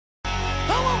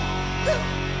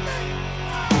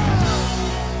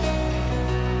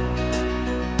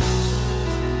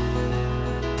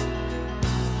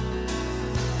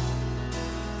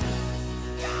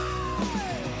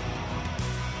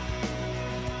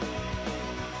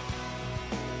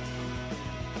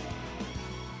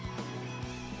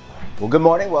Well, good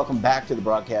morning. Welcome back to the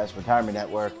Broadcast Retirement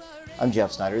Network. I'm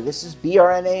Jeff Snyder. This is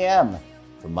BRNAM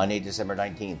for Monday, December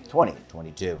 19th,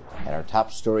 2022. And our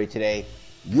top story today,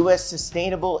 U.S.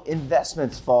 sustainable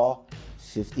investments fall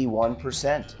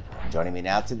 51%. Joining me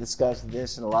now to discuss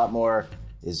this and a lot more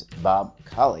is Bob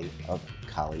Cauley of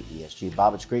Cauley ESG.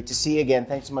 Bob, it's great to see you again.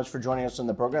 Thanks so much for joining us on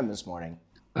the program this morning.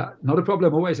 Not a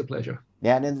problem. Always a pleasure.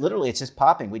 Yeah, and then literally it's just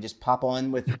popping. We just pop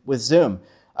on with Zoom.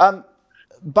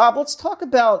 Bob, let's talk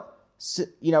about,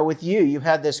 with you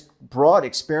had this broad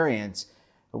experience,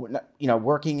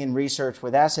 working in research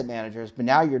with asset managers, but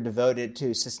now you're devoted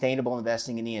to sustainable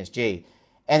investing in ESG.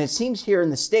 And it seems here in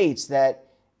the States that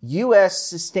U.S.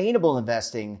 sustainable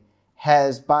investing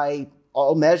has, by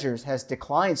all measures, has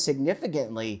declined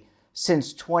significantly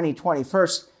since 2020.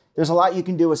 First, there's a lot you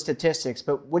can do with statistics,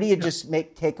 but what do you just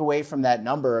take away from that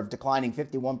number of declining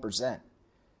 51%?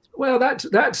 Well, that's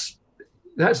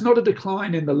not a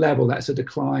decline in the level. That's a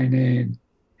decline in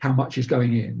how much is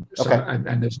going in. So, okay.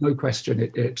 and there's no question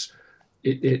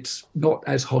it's not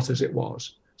as hot as it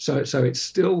was. So it's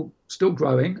still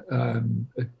growing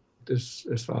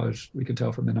as far as we can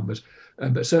tell from the numbers.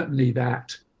 But certainly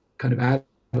that kind of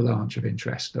avalanche of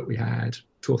interest that we had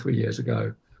 2 or 3 years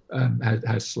ago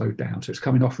has slowed down. So it's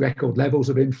coming off record levels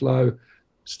of inflow,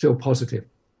 still positive.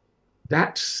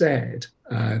 That said,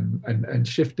 and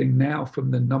shifting now from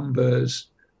the numbers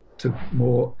to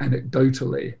more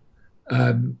anecdotally,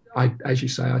 as you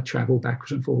say, I travel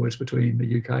backwards and forwards between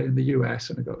the UK and the US,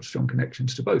 and I've got strong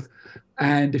connections to both.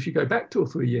 And if you go back 2 or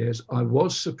 3 years, I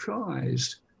was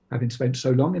surprised, having spent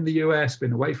so long in the US,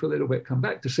 been away for a little bit, come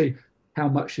back to see how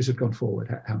much this had gone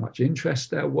forward, how much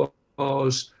interest there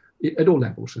was at all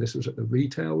levels. So this was at the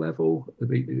retail level,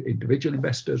 the individual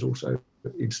investors, also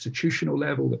institutional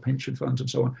level, the pension funds and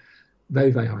so on.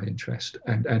 Very, very high interest.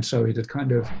 And so it had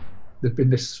there'd been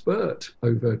this spurt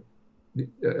over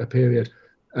a period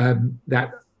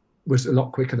that was a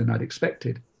lot quicker than I'd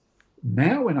expected.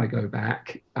 Now, when I go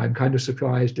back, I'm kind of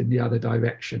surprised in the other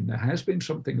direction. There has been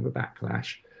something of a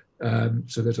backlash.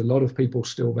 So there's a lot of people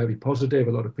still very positive,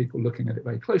 a lot of people looking at it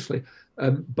very closely.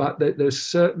 But there's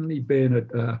certainly been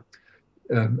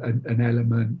an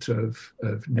element of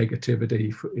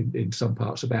negativity in some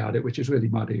parts about it, which has really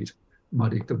muddied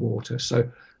the water.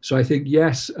 So I think,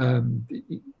 yes,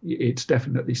 it's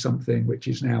definitely something which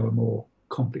is now a more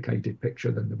complicated picture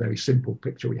than the very simple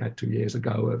picture we had 2 years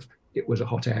ago of it was a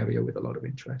hot area with a lot of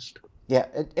interest. Yeah.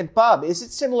 And Bob, is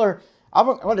it similar? I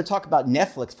want to talk about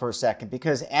Netflix for a second,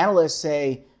 because analysts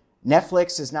say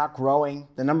Netflix is not growing.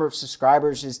 The number of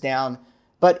subscribers is down.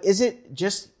 But is it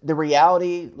just the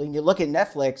reality when you look at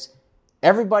Netflix,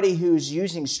 everybody who's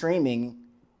using streaming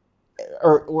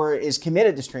or is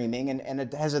committed to streaming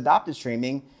and has adopted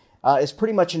streaming is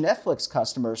pretty much a Netflix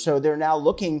customer. So they're now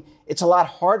looking, it's a lot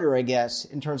harder, I guess,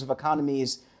 in terms of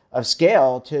economies of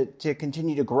scale to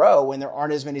continue to grow when there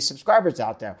aren't as many subscribers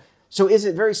out there. So is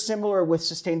it very similar with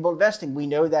sustainable investing? We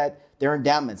know that there are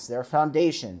endowments, there are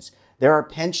foundations, there are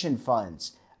pension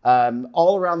funds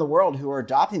all around the world who are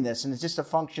adopting this. And it's just a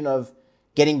function of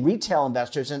getting retail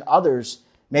investors and others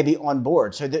maybe on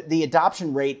board. So the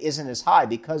adoption rate isn't as high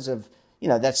because of,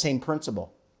 that same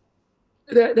principle.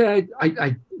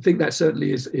 I think that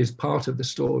certainly is part of the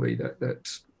story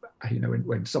that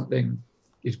when something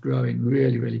is growing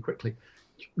really, really quickly,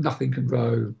 nothing can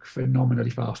grow phenomenally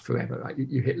fast forever. Right?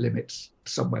 You hit limits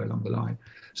somewhere along the line.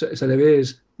 So there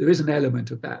is an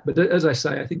element of that. But as I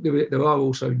say, I think there are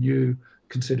also new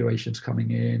considerations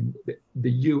coming in.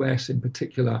 The US in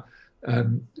particular,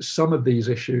 some of these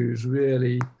issues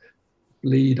really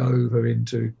bleed over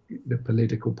into the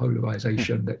political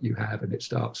polarization that you have, and it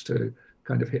starts to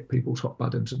kind of hit people's hot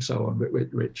buttons and so on,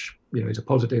 which is a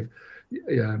positive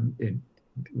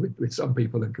with some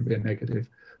people and can be a negative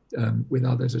with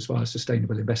others as far as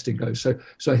sustainable investing goes.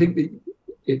 So I think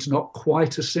it's not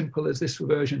quite as simple as this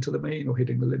reversion to the mean or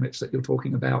hitting the limits that you're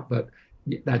talking about, but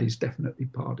that is definitely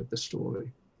part of the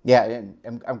story. Yeah,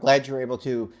 and I'm glad you were able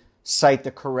to cite the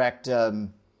correct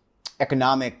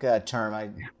economic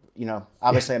term.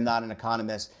 Obviously I'm not an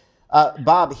economist.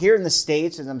 Bob, here in the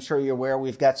States, as I'm sure you're aware,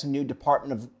 we've got some new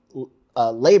Department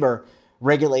of Labor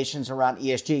regulations around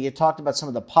ESG. You talked about some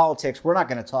of the politics. We're not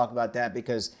going to talk about that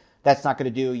because that's not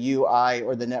going to do you, I,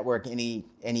 or the network any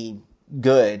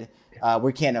good.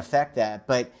 We can't affect that.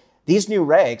 But these new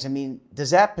regs, I mean,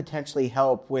 does that potentially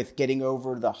help with getting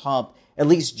over the hump, at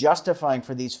least justifying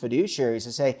for these fiduciaries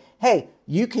to say, hey,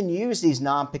 you can use these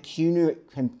non-pecuniary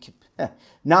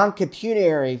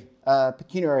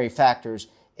pecuniary factors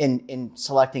in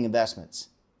selecting investments?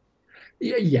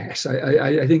 Yes,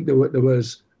 I think there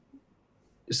was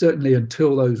certainly,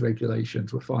 until those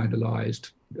regulations were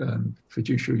finalised,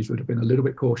 fiduciaries would have been a little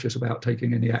bit cautious about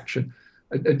taking any action.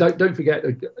 And don't forget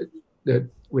that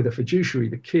with a fiduciary,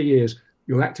 the key is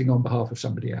you're acting on behalf of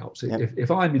somebody else. Yep.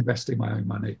 If I'm investing my own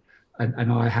money and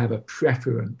I have a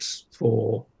preference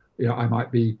for, I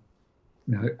might be,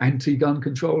 anti-gun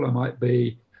control, I might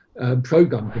be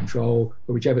pro-gun control,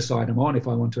 but whichever side I'm on, if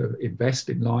I want to invest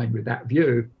in line with that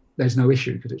view, there's no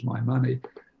issue because it's my money.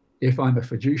 If I'm a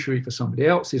fiduciary for somebody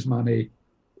else's money,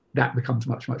 that becomes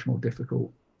much, much more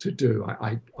difficult to do.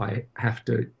 I have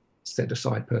to set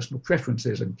aside personal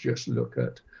preferences and just look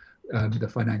at the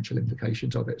financial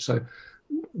implications of it. So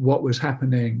what was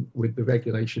happening with the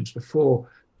regulations before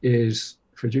is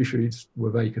fiduciaries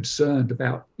were very concerned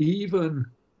about even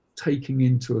taking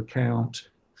into account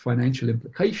financial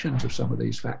implications of some of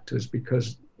these factors,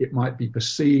 because it might be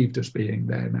perceived as being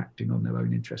them acting on their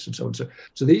own interests and so on.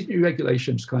 So these new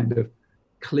regulations kind of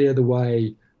clear the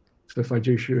way for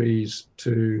fiduciaries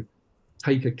to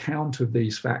take account of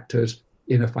these factors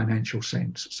in a financial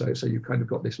sense. So you've kind of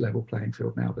got this level playing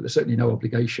field now, but there's certainly no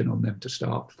obligation on them to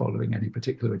start following any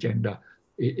particular agenda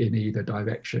in either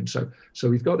direction. So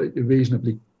we've got a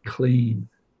reasonably clean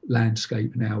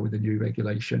landscape now with the new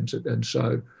regulations. And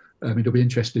so it'll be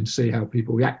interesting to see how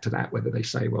people react to that, whether they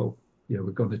say, well,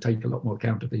 we're going to take a lot more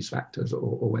account of these factors,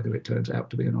 or whether it turns out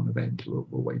to be a non-event. We'll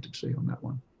wait and see on that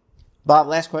one. Bob,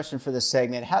 last question for this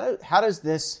segment. How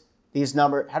do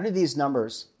these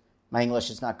numbers, my English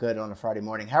is not good on a Friday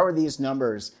morning, how are these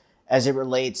numbers as it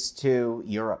relates to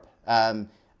Europe?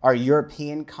 Are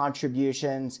European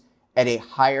contributions at a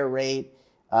higher rate,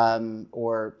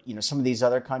 or some of these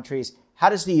other countries? How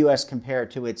does the U.S. compare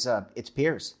to its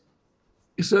peers?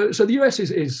 So the U.S.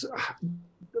 is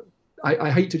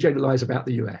I hate to generalize about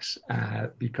the US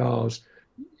because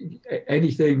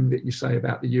anything that you say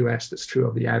about the US that's true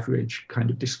of the average kind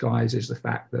of disguises the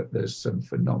fact that there's some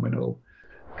phenomenal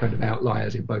kind of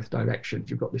outliers in both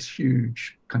directions. You've got this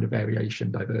huge kind of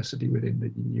variation, diversity within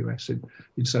the US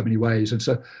in so many ways. And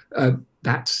so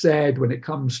that said, when it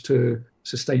comes to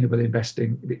sustainable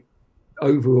investing,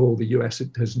 overall, the US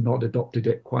has not adopted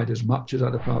it quite as much as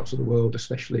other parts of the world,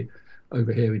 especially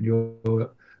over here in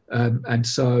Europe. And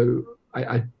so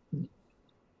I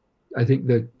think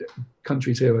that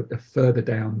countries here are further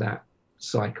down that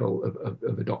cycle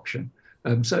of adoption.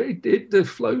 So the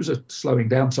flows are slowing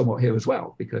down somewhat here as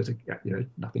well, because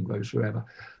nothing grows forever,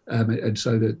 and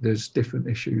so there's different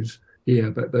issues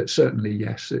here. But certainly,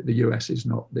 yes, the US is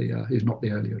not the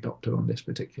early adopter on this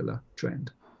particular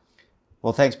trend.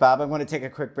 Well, thanks, Bob. I'm going to take a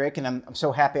quick break, and I'm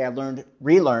so happy I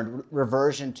relearned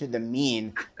reversion to the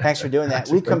mean. Thanks for doing that.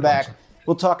 We come back.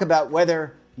 We'll talk about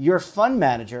whether your fund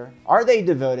manager, are they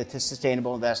devoted to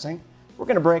sustainable investing? We're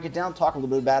going to break it down, talk a little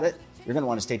bit about it. You're going to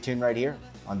want to stay tuned right here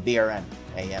on BRN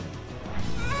AM.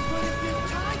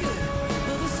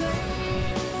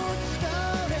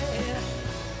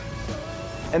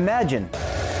 Imagine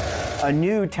a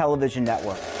new television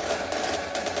network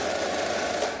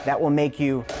that will make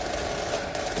you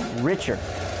richer,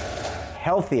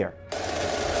 healthier,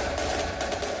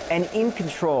 and in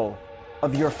control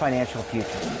of your financial future.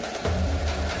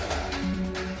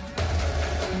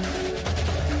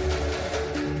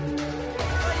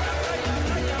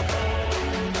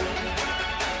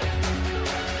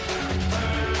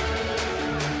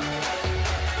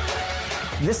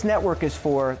 This network is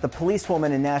for the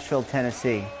policewoman in Nashville,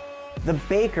 Tennessee, the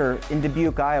baker in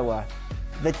Dubuque, Iowa,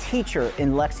 the teacher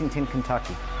in Lexington,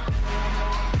 Kentucky.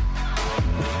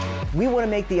 We want to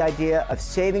make the idea of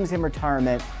savings and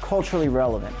retirement culturally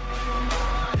relevant.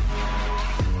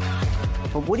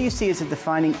 But what do you see as a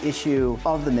defining issue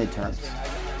of the midterms,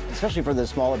 especially for the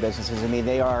smaller businesses? I mean,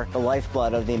 they are the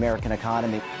lifeblood of the American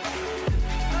economy.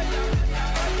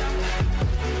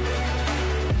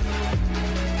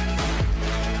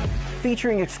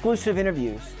 Featuring exclusive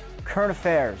interviews, current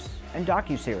affairs, and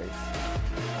docuseries.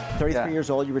 33 years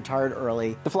old, you retired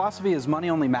early. The philosophy is money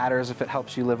only matters if it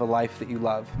helps you live a life that you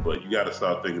love. But you got to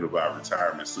start thinking about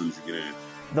retirement as soon as you get in.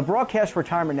 The Broadcast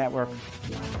Retirement Network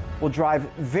will drive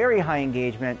very high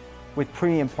engagement with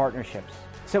premium partnerships.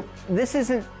 So this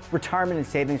isn't retirement and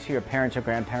savings for your parents or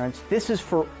grandparents. This is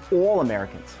for all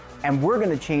Americans. And we're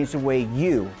going to change the way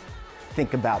you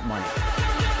think about money.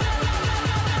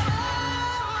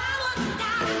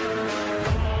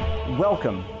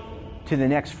 Welcome to the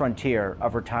next frontier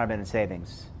of retirement and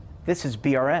savings. This is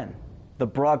BRN, the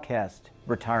Broadcast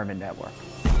Retirement Network.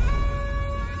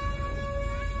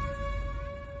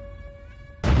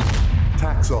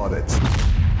 Tax audits,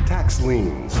 tax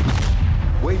liens,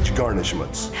 wage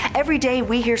garnishments. Every day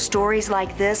we hear stories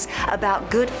like this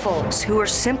about good folks who are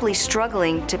simply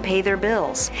struggling to pay their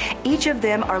bills. Each of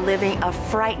them are living a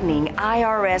frightening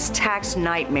IRS tax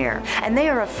nightmare, and they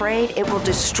are afraid it will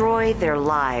destroy their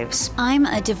lives. I'm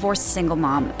a divorced single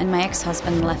mom, and my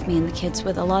ex-husband left me and the kids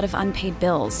with a lot of unpaid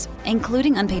bills,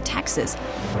 including unpaid taxes.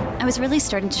 I was really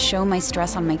starting to show my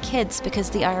stress on my kids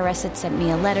because the IRS had sent me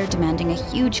a letter demanding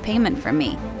a huge payment from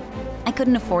me. I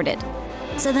couldn't afford it.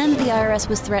 So then the IRS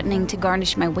was threatening to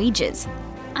garnish my wages.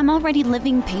 I'm already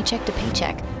living paycheck to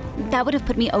paycheck. That would have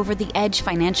put me over the edge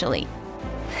financially.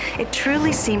 It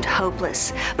truly seemed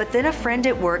hopeless, but then a friend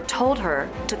at work told her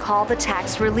to call the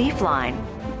tax relief line.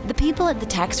 The people at the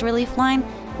tax relief line,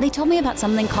 they told me about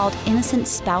something called innocent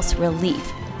spouse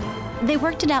relief. They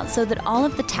worked it out so that all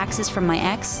of the taxes from my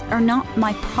ex are not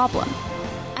my problem.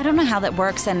 I don't know how that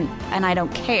works, and I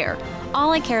don't care.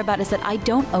 All I care about is that I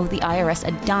don't owe the IRS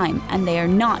a dime, and they are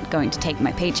not going to take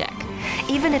my paycheck.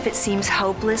 Even if it seems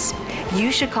hopeless,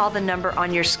 you should call the number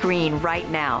on your screen right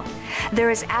now. There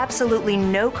is absolutely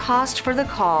no cost for the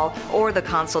call or the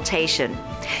consultation.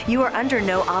 You are under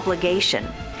no obligation.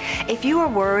 If you are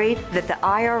worried that the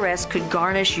IRS could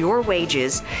garnish your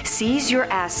wages, seize your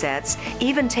assets,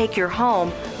 even take your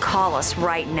home, call us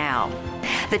right now.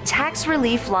 The Tax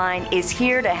Relief Line is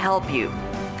here to help you.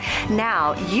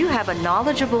 Now you have a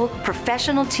knowledgeable,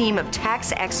 professional team of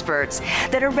tax experts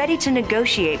that are ready to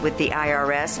negotiate with the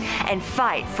IRS and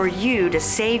fight for you to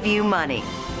save you money.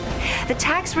 The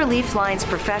Tax Relief Line's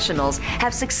professionals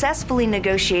have successfully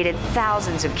negotiated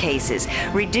thousands of cases,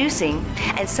 reducing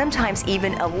and sometimes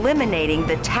even eliminating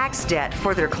the tax debt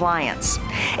for their clients.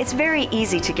 It's very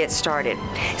easy to get started.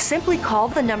 Simply call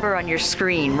the number on your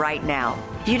screen right now.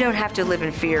 You don't have to live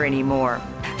in fear anymore.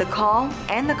 The call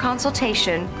and the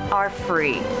consultation are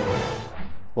free.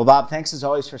 Well, Bob, thanks as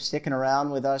always for sticking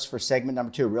around with us for segment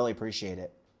number 2. Really appreciate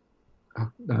it.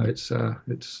 No, it's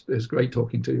great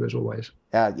talking to you as always.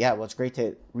 Yeah, well, it's great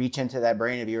to reach into that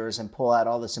brain of yours and pull out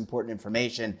all this important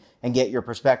information and get your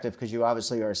perspective, because you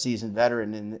obviously are a seasoned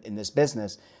veteran in this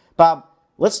business. Bob,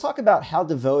 let's talk about how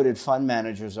devoted fund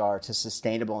managers are to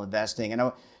sustainable investing. I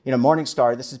know,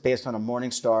 Morningstar, this is based on a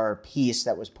Morningstar piece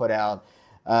that was put out.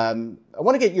 I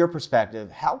want to get your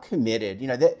perspective. How committed,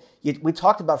 we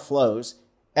talked about flows,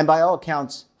 and by all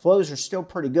accounts, flows are still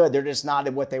pretty good. They're just not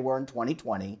at what they were in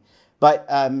 2020. But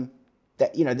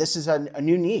this is a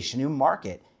new niche, a new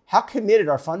market. How committed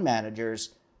are fund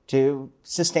managers to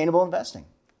sustainable investing?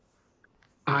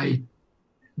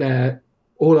 They're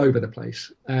all over the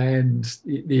place, and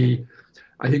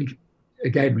I think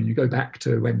again, when you go back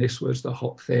to when this was the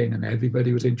hot thing and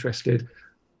everybody was interested,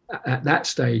 at that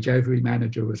stage, every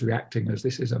manager was reacting as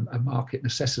this is a market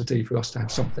necessity for us to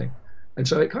have something. And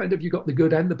so you got the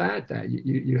good and the bad there.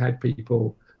 You had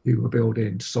people who were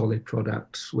building solid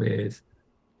products with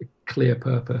a clear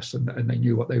purpose and they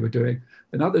knew what they were doing.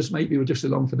 And others maybe were just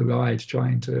along for the ride,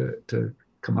 trying to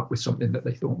come up with something that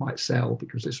they thought might sell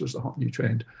because this was the hot new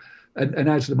trend. And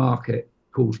as the market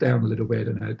cools down a little bit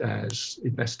and as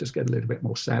investors get a little bit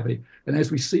more savvy, and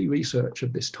as we see research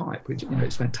of this type, which,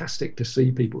 it's fantastic to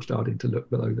see people starting to look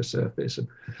below the surface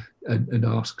and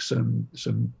ask some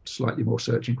slightly more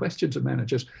searching questions of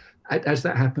managers. As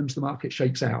that happens, the market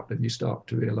shakes out and you start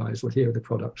to realize, well, here are the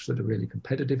products that are really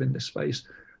competitive in this space,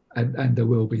 and there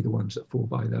will be the ones that fall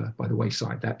by the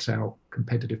wayside. That's how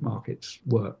competitive markets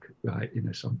work, right?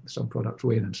 Some products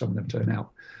win and some of them turn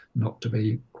out not to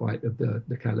be quite of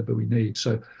the caliber we need.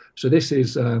 So this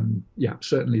is,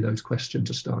 certainly those questions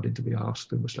are starting to be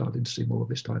asked, and we're starting to see more of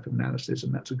this type of analysis,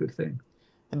 and that's a good thing.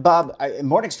 And Bob,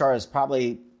 Morningstar is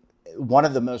probably one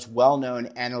of the most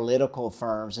well-known analytical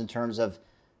firms in terms of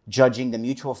judging the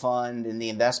mutual fund and the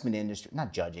investment industry.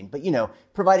 Not judging, but,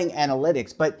 providing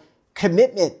analytics. But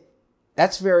commitment,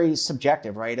 that's very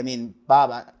subjective, right? I mean,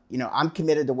 Bob, I'm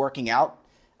committed to working out,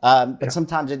 but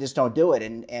sometimes I just don't do it.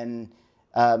 And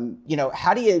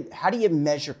how do you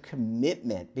measure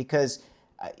commitment? Because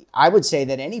I would say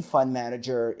that any fund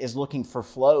manager is looking for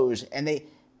flows, and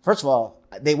first of all,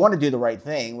 they want to do the right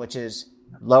thing, which is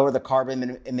lower the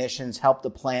carbon emissions, help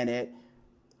the planet.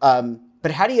 But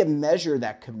how do you measure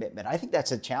that commitment? I think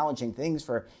that's a challenging thing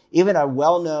for even a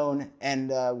well-known and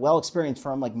well-experienced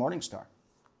firm like Morningstar.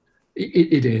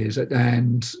 It is,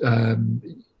 and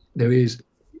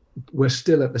we're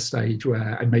still at the stage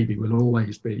where, and maybe we'll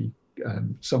always be,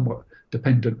 somewhat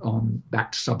dependent on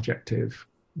that subjective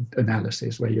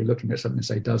analysis where you're looking at something and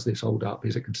say, does this hold up?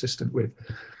 Is it consistent with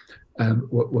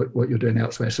what you're doing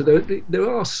elsewhere. So there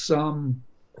are some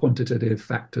quantitative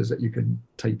factors that you can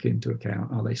take into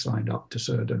account. Are they signed up to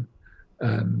certain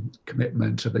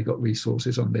commitments? Have they got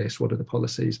resources on this? What are the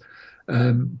policies?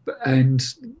 And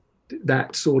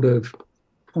that sort of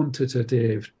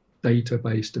quantitative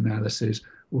data-based analysis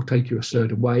will take you a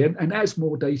certain way. And as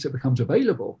more data becomes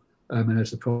available, and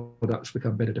as the products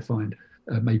become better defined,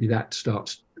 maybe that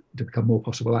starts to become more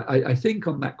possible. I think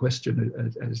on that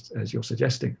question, as you're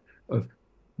suggesting, of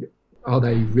are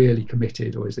they really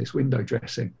committed, or is this window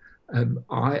dressing?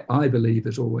 I believe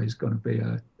there's always going to be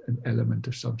an element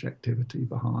of subjectivity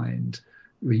behind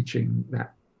reaching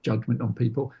that judgment on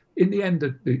people. In the end,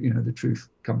 the truth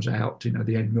comes out. The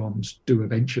Enrons do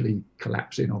eventually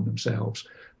collapse in on themselves,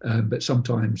 but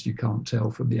sometimes you can't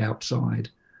tell from the outside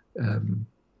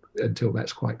until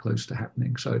that's quite close to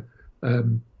happening. So,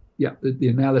 the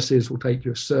analysis will take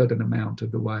you a certain amount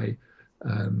of the way,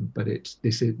 but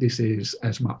this is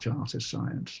as much art as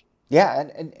science. Yeah,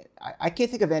 and I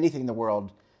can't think of anything in the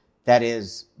world that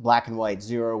is black and white,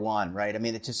 0 or 1, right? I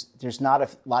mean, there's not a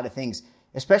lot of things,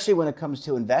 especially when it comes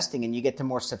to investing and you get to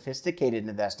more sophisticated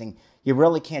investing. You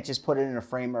really can't just put it in a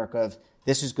framework of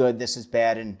this is good, this is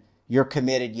bad, and you're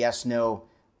committed, yes, no,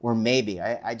 or maybe.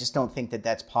 I just don't think that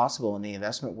that's possible in the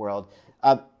investment world.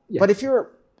 But if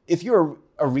you're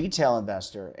a retail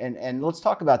investor, and let's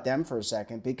talk about them for a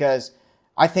second, because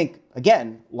I think,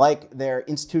 again, like their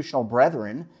institutional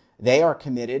brethren, they are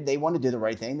committed. They want to do the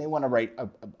right thing. They want to write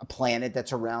a planet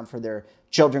that's around for their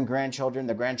children, grandchildren,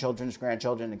 their grandchildren's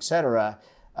grandchildren, et cetera.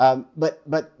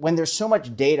 But when there's so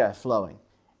much data flowing,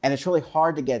 and it's really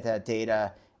hard to get that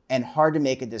data and hard to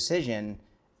make a decision,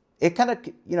 it kind of,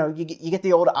 you get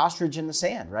the old ostrich in the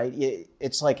sand, right?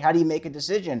 It's like, how do you make a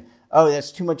decision? Oh,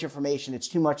 that's too much information. It's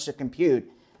too much to compute.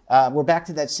 We're back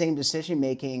to that same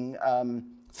decision-making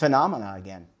phenomena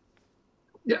again.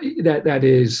 Yeah,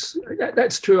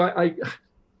 that's true.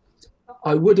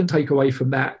 I wouldn't take away from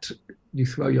that. You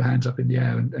throw your hands up in the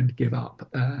air and give up,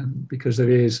 because there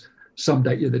is some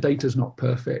data. The data's not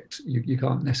perfect. You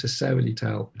can't necessarily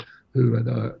tell who are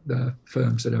the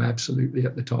firms that are absolutely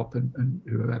at the top and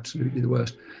who are absolutely the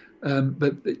worst.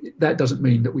 But that doesn't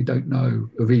mean that we don't know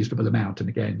a reasonable amount. And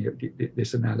again,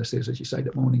 this analysis, as you say,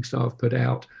 that Morningstar have put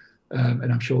out,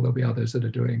 and I'm sure there'll be others that are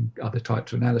doing other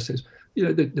types of analysis.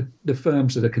 The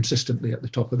firms that are consistently at the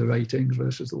top of the ratings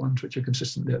versus the ones which are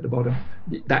consistently at the bottom,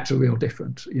 that's a real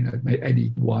difference. Any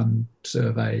one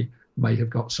survey may have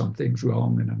got some things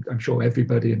wrong, and I'm sure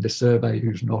everybody in the survey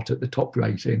who's not at the top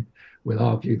rating will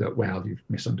argue that, well, you've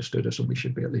misunderstood us and we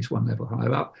should be at least one level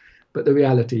higher up. But the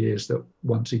reality is that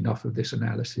once enough of this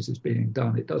analysis is being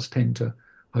done, it does tend to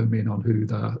home in on who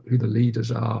the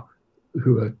leaders are,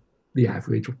 who are the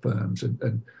average firms,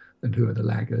 and who are the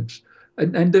laggards.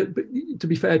 And to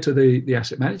be fair to the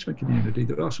asset management community,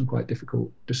 there are some quite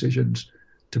difficult decisions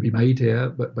to be made here,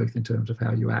 but both in terms of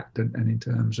how you act and in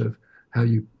terms of how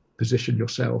you position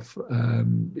yourself,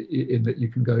 in that you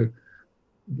can go,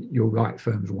 you're right,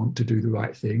 firms want to do the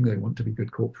right thing. They want to be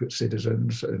good corporate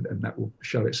citizens, and that will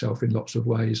show itself in lots of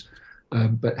ways.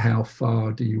 But how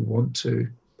far do you want to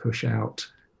push out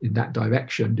in that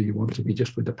direction? Do you want to be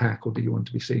just with the pack, or do you want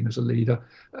to be seen as a leader?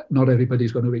 Not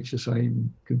everybody's going to reach the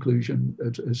same conclusion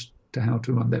as to how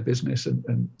to run their business,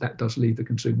 and that does leave the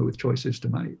consumer with choices to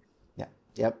make. Yeah,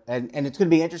 yep. And it's going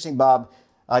to be interesting, Bob,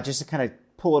 just to kind of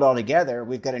pull it all together.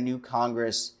 We've got a new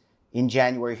Congress in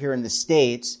January here in the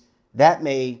States. That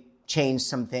may change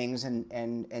some things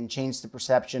and change the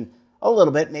perception a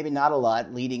little bit, maybe not a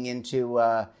lot, leading into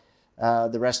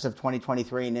the rest of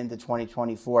 2023 and into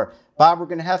 2024. Bob, we're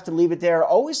going to have to leave it there.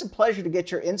 Always a pleasure to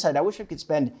get your insight. I wish I could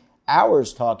spend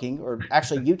hours talking, or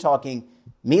actually you talking,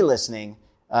 me listening.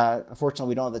 Unfortunately,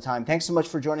 we don't have the time. Thanks so much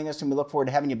for joining us, and we look forward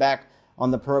to having you back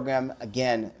on the program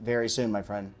again very soon, my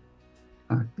friend.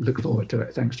 I look forward to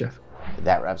it. Thanks, Jeff.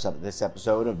 That wraps up this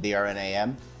episode of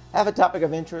BRNAM. Have a topic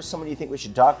of interest, someone you think we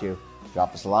should talk to,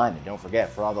 drop us a line. And don't forget,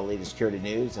 for all the latest security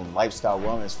news and lifestyle,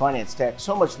 wellness, finance, tech,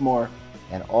 so much more,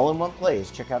 and all in one place,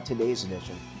 check out today's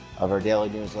edition of our daily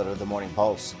newsletter, The Morning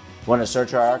Pulse. Want to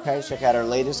search our archives, check out our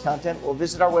latest content, or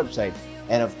visit our website,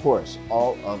 and of course,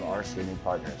 all of our streaming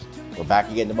partners. We're back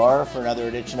again tomorrow for another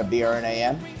edition of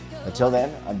BRNAM. Until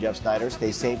then, I'm Jeff Snyder.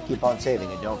 Stay safe, keep on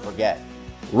saving, and don't forget,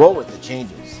 roll with the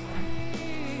changes.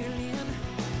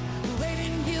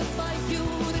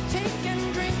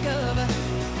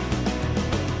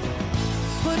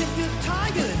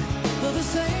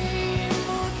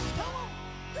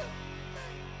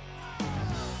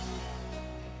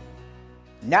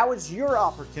 Now is your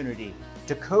opportunity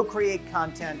to co-create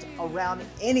content around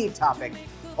any topic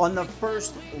on the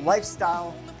First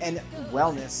Lifestyle and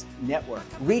Wellness Network.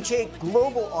 Reach a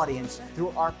global audience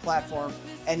through our platform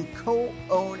and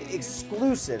co-own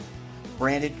exclusive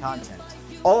branded content.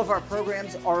 All of our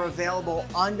programs are available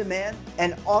on demand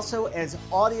and also as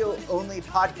audio-only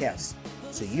podcasts,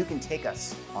 so you can take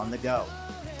us on the go.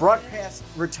 Broadcast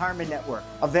Retirement Network,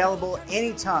 available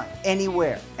anytime,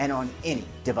 anywhere, and on any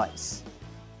device.